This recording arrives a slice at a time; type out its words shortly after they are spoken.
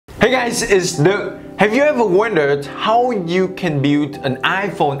Hey guys, it's Duc. Have you ever wondered how you can build an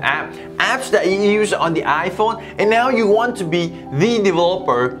iPhone app, apps that you use on the iPhone, and now you want to be the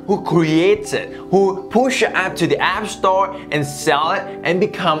developer who creates it, who push your app to the App Store and sell it and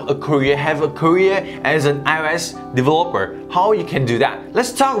become a career, have a career as an iOS developer? How you can do that?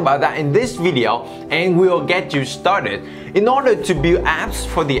 Let's talk about that in this video and we'll get you started. In order to build apps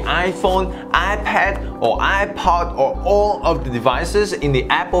for the iPhone, iPad or iPod or all of the devices in the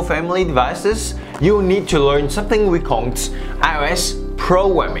Apple family devices, you need to learn something we call iOS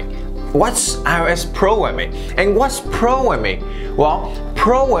programming. What's iOS programming? And what's programming? Well,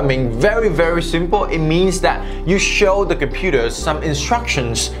 programming, very simple. It means that you show the computer some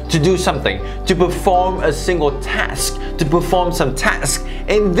instructions to do something, to perform a single task, to perform some task.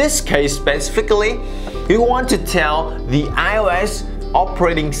 In this case specifically, you want to tell the iOS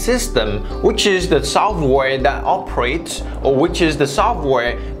operating system, which is the software that operates or which is the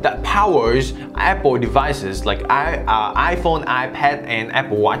software that powers Apple devices like iPhone, iPad and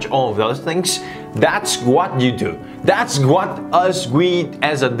Apple Watch, all of those things. That's what you do. That's what we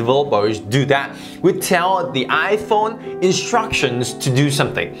as a developers do. That we tell the iPhone instructions to do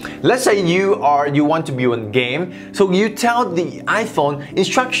something. Let's say you want to build a game, so you tell the iPhone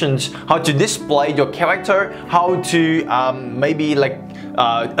instructions how to display your character, how to maybe like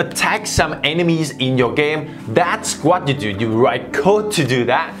attack some enemies in your game. That's what you do. You write code to do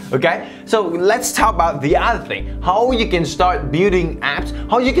that. Okay, so let's talk about the other thing, how you can start building apps,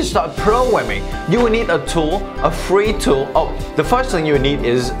 how you can start programming. You will need a tool, a free tool. Oh, the first thing you need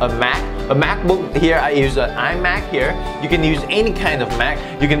is a MacBook. Here I use an iMac here. You can use any kind of Mac.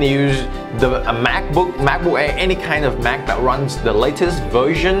 You can use a MacBook Air, any kind of Mac that runs the latest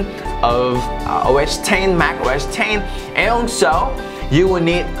version of OS 10, Mac OS 10. And also, you will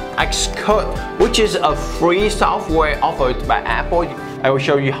need Xcode, which is a free software offered by Apple. I will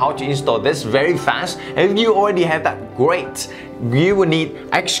show you how to install this very fast. If you already have that, great. You will need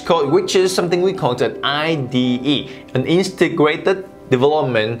Xcode, which is something we call an IDE, an integrated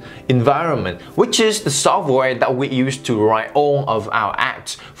development environment, which is the software that we use to write all of our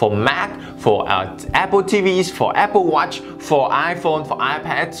apps for Mac, for Apple TVs, for Apple Watch, for iPhone, for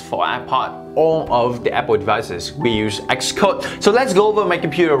iPads, for iPod, all of the Apple devices. We use Xcode. So let's go over my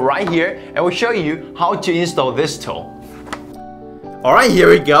computer right here and we'll show you how to install this tool. Alright, here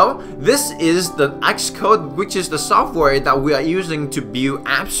we go. This is the Xcode, which is the software that we are using to build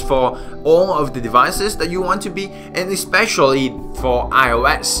apps for all of the devices that you want to be, and especially for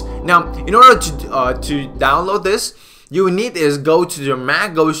iOS. Now, in order to download this, you need is go to your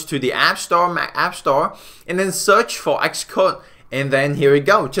Mac, goes to the App Store, Mac App Store, and then search for Xcode. And then here we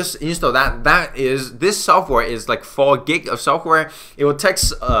go, just install that. This software is like 4 gig of software. It will take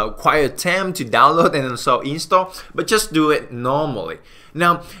quite a time to download and also install, but just do it normally.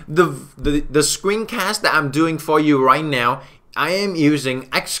 Now, the screencast that I'm doing for you right now, I am using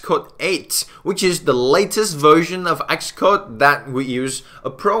Xcode 8, which is the latest version of Xcode that we use, a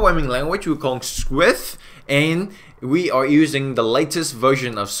programming language we call Swift, and we are using the latest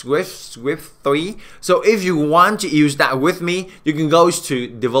version of Swift 3. So if you want to use that with me, you can go to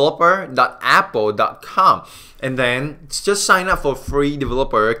developer.apple.com and then just sign up for a free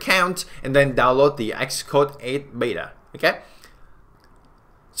developer account and then download the Xcode 8 beta. Okay?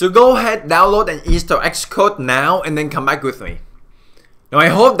 So go ahead, download and install Xcode now and then come back with me. Now I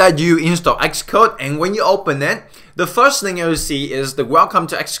hope that you install Xcode, and when you open it, the first thing you'll see is the Welcome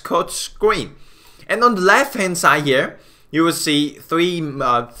to Xcode screen. And on the left hand side here, you will see three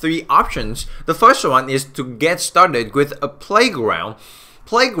options. The first one is to get started with a playground.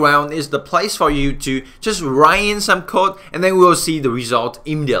 Playground is the place for you to just write in some code and then we'll see the result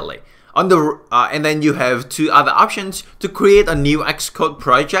immediately. And then you have 2 other options: to create a new Xcode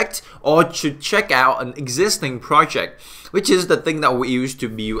project or to check out an existing project, which is the thing that we use to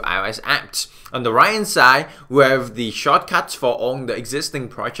build iOS apps. On the right hand side, we have the shortcuts for all the existing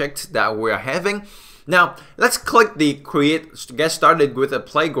projects that we are having. Now, let's click the get started with a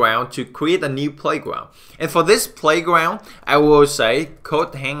playground to create a new playground. And for this playground, I will say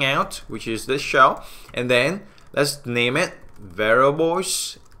code Hangout, which is this show, and then let's name it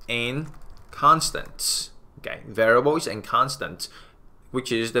variables and constants. Okay, variables and constants,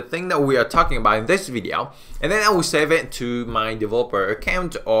 which is the thing that we are talking about in this video. And then I will save it to my developer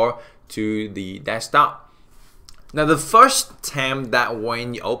account or to the desktop. Now the first time that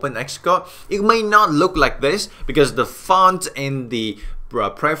when you open Xcode, it may not look like this because the font and the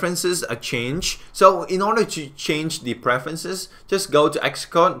preferences are changed. So in order to change the preferences, just go to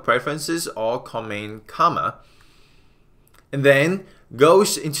Xcode preferences or command comma, and then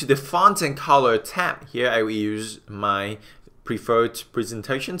goes into the font and color tab. Here I will use my preferred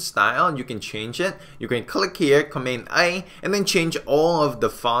presentation style, you can change it. You can click here, Command A, and then change all of the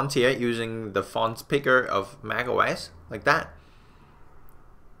font here using the font picker of macOS, like that.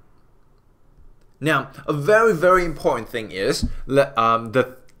 Now, a very important thing is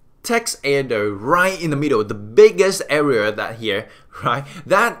the text editor right in the middle, the biggest area that here, right?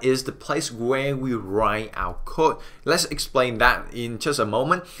 That is the place where we write our code. Let's explain that in just a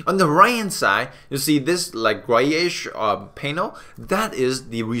moment. On the right hand side, you see this like grayish panel. That is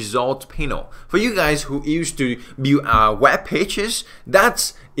the result panel. For you guys who used to build web pages,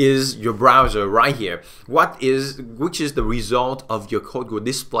 that is your browser right here. Which is the result of your code will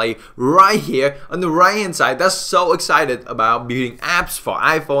display right here on the right hand side. That's so excited about building apps for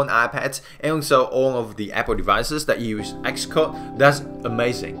iPhone, iPads, and also all of the Apple devices that use Xcode. That's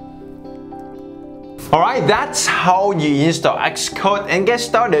amazing. Alright, that's how you install Xcode and get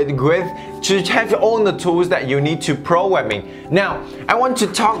started with to have all the tools that you need to programming. Now, I want to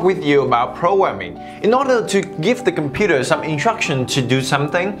talk with you about programming. In order to give the computer some instruction to do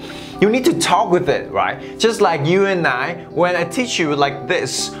something, you need to talk with it, right? Just like you and I, when I teach you like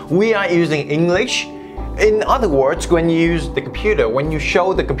this, we are using English. In other words, when you use the computer, when you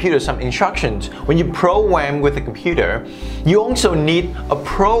show the computer some instructions, when you program with the computer, you also need a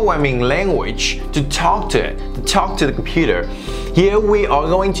programming language to talk to it, to talk to the computer. Here we are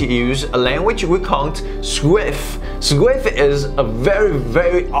going to use a language we call Swift. Swift is a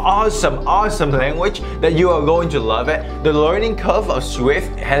very awesome language that you are going to love it. The learning curve of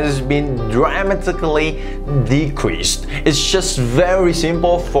Swift has been dramatically decreased. It's just very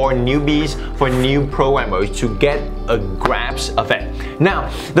simple for newbies, for new programmers to get a grasp of it. Now,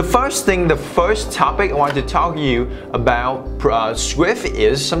 the first topic I want to talk to you about Swift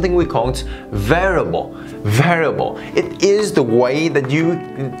is something we call variable. Variable. It is the way that you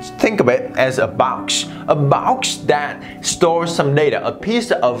think of it as a box. A box that stores some data, a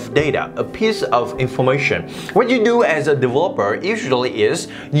piece of data, a piece of information. What you do as a developer usually is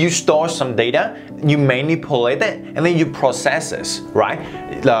you store some data, you manipulate it, and then you process it, right?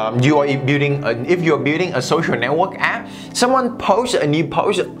 If you are building a social network app, someone posts a new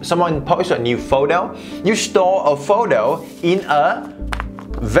post, someone posts a new photo, you store a photo in a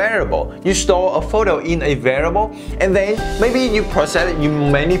variable. You store a photo in a variable, and then maybe you process it, you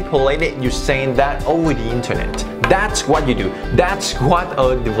manipulate it, you send that over the internet. That's what you do. That's what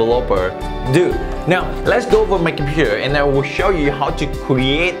a developer do. Now, let's go over my computer and I will show you how to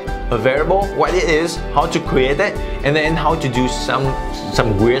create a variable, what it is, how to create it, and then how to do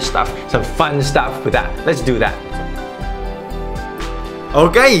some weird stuff, some fun stuff with that. Let's do that.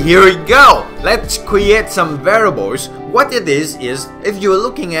 Okay, here we go. Let's create some variables. What it is if you're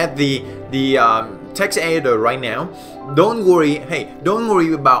looking at the text editor right now, don't worry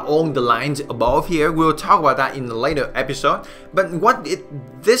about all the lines above here. We'll talk about that in a later episode. But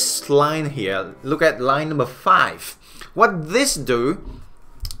this line here, look at line number 5. What this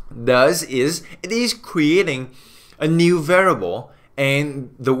does is it is creating a new variable.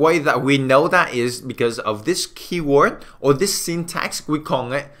 And the way that we know that is because of this keyword or this syntax, we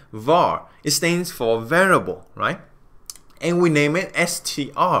call it var. It stands for variable, right? And we name it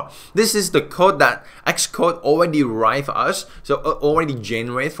str. This is the code that Xcode already write for us, so already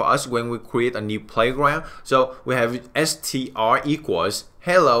generate for us when we create a new playground. So we have str equals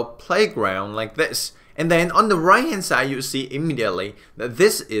hello playground like this. And then on the right hand side, you see immediately that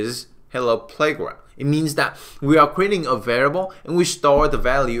this is hello playground. It means that we are creating a variable and we store the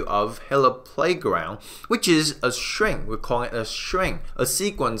value of hello playground, which is a string. We call it a string, a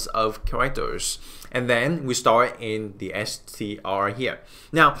sequence of characters. And then we store it in the str here.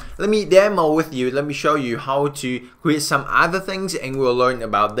 Now, let me demo with you. Let me show you how to create some other things, and we'll learn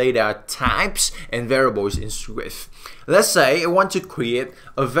about data types and variables in Swift. Let's say I want to create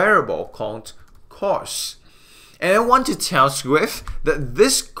a variable called course. And I want to tell Swift that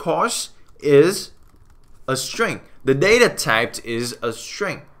this course is a string. The data type is a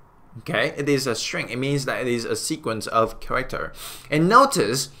string. Okay, it is a string. It means that it is a sequence of character. And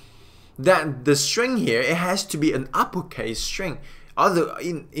notice that the string here, it has to be an uppercase string.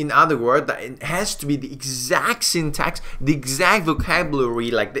 In other words, that it has to be the exact syntax, the exact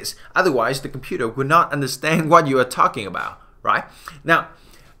vocabulary like this. Otherwise, the computer will not understand what you are talking about, right? Now,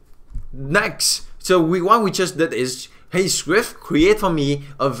 next, what we just did is, hey Swift, create for me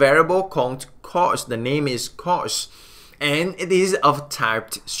a variable called course. The name is course, and it is of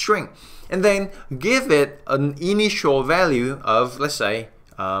typed string. And then give it an initial value of, let's say,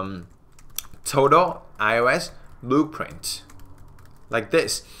 total iOS blueprint, like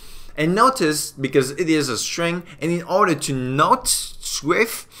this. And notice, because it is a string, and in order to note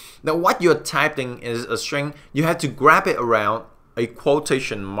Swift Now what you're typing is a string, you have to grab it around a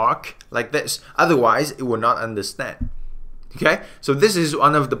quotation mark like this, otherwise it will not understand. Okay, so this is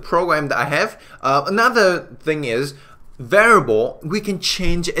one of the program that I have. Another thing is variable, we can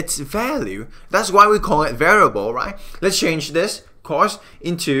change its value. That's why we call it variable, right? Let's change this course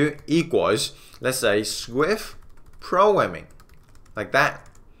into equals, let's say Swift programming, like that.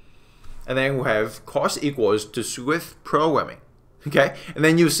 And then we have course equals to Swift programming. Okay, and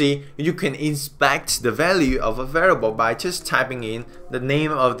then you see you can inspect the value of a variable by just typing in the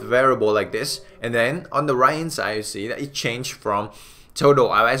name of the variable like this, and then on the right hand side you see that it changed from total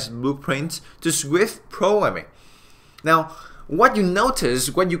iOS blueprint to Swift programming. Now what you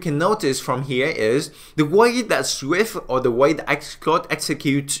can notice from here is the way that Swift or the way that Xcode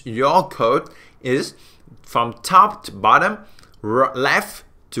executes your code is from top to bottom, left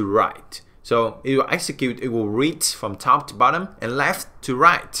to right. So it will execute, it will read from top to bottom and left to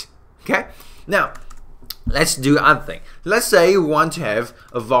right. Okay, now let's do other thing. Let's say you want to have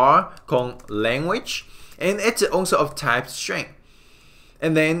a var called language, and it's also of type string,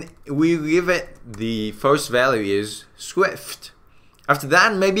 and then we give it the first value is Swift. After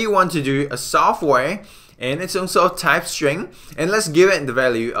that, maybe you want to do a software, and it's also of type string, and let's give it the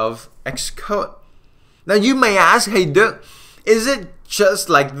value of Xcode. Now you may ask, hey Duc, is it just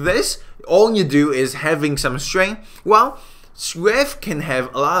like this? All you do is having some string? Well, Swift can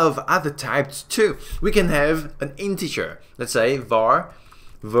have a lot of other types too. We can have an integer. Let's say var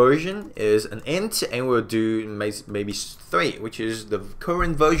version is an int, and we'll do maybe 3, which is the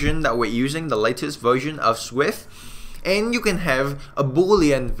current version that we're using, the latest version of Swift. And you can have a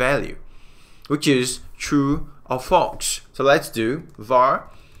Boolean value, which is true or false. So let's do var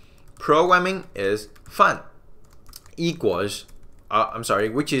programming is fun equals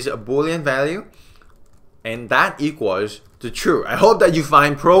which is a Boolean value, and that equals to true. I hope that you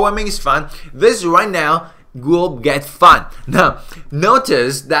find programming is fun. This right now will get fun. Now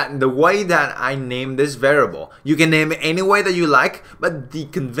notice that the way that I name this variable, you can name it any way that you like, but the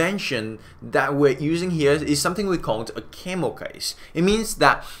convention that we're using here is something we call a camel case. It means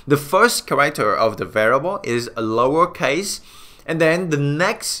that the first character of the variable is a lowercase, and then the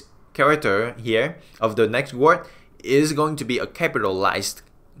next character here of the next word is going to be a capitalized,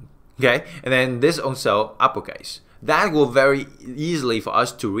 okay, and then this also uppercase. That will very easily for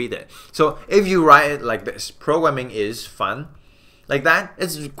us to read it. So if you write it like this, programming is fun, like that,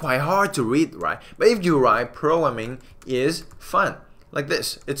 it's quite hard to read, right? But if you write programming is fun like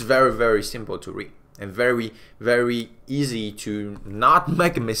this, it's very, very simple to read and very, very easy to not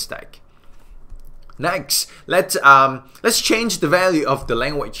make a mistake. Next, let's change the value of the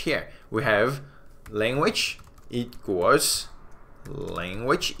language here. We have language equals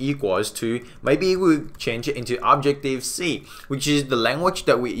to, maybe we change it into Objective-C, which is the language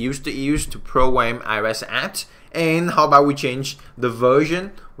that we used to use to program iOS apps. And how about we change the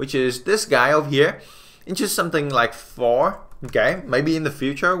version, which is this guy over here, into something like 4. Okay, maybe in the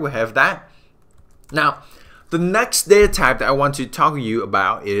future we have that. Now the next data type that I want to talk to you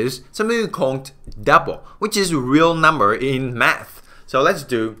about is something called double, which is a real number in math. So let's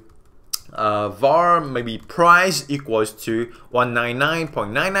do var maybe price equals to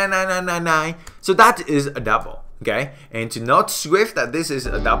 199.99999. So that is a double. Okay, and to note Swift that this is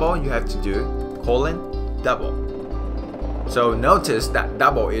a double, you have to do :double. So notice that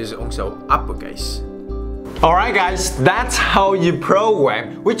double is also uppercase. Alright guys, that's how you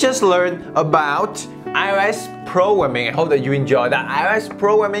program. We just learned about iOS programming. I hope that you enjoyed that. iOS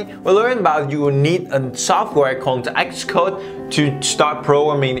programming, we learned about you need a software called Xcode to start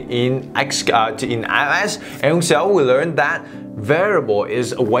programming in iOS. And also we learned that variable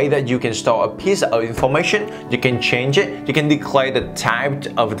is a way that you can store a piece of information. You can change it. You can declare the type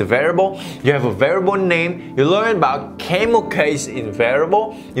of the variable. You have a variable name. You learn about camel case in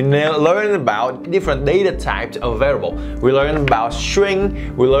variable. You learn about different data types of variable. We learn about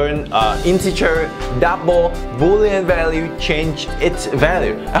string. We learn integer, double, Boolean value, change its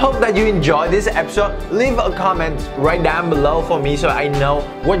value. I hope that you enjoyed this episode. Leave a comment right down below for me so I know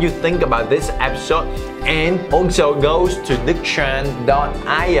what you think about this episode. And also goes to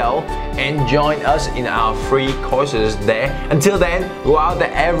ductran.io and join us in our free courses there. Until then, go out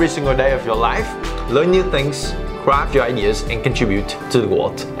there every single day of your life, learn new things, craft your ideas, and contribute to the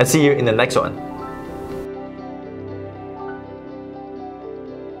world. I'll see you in the next one.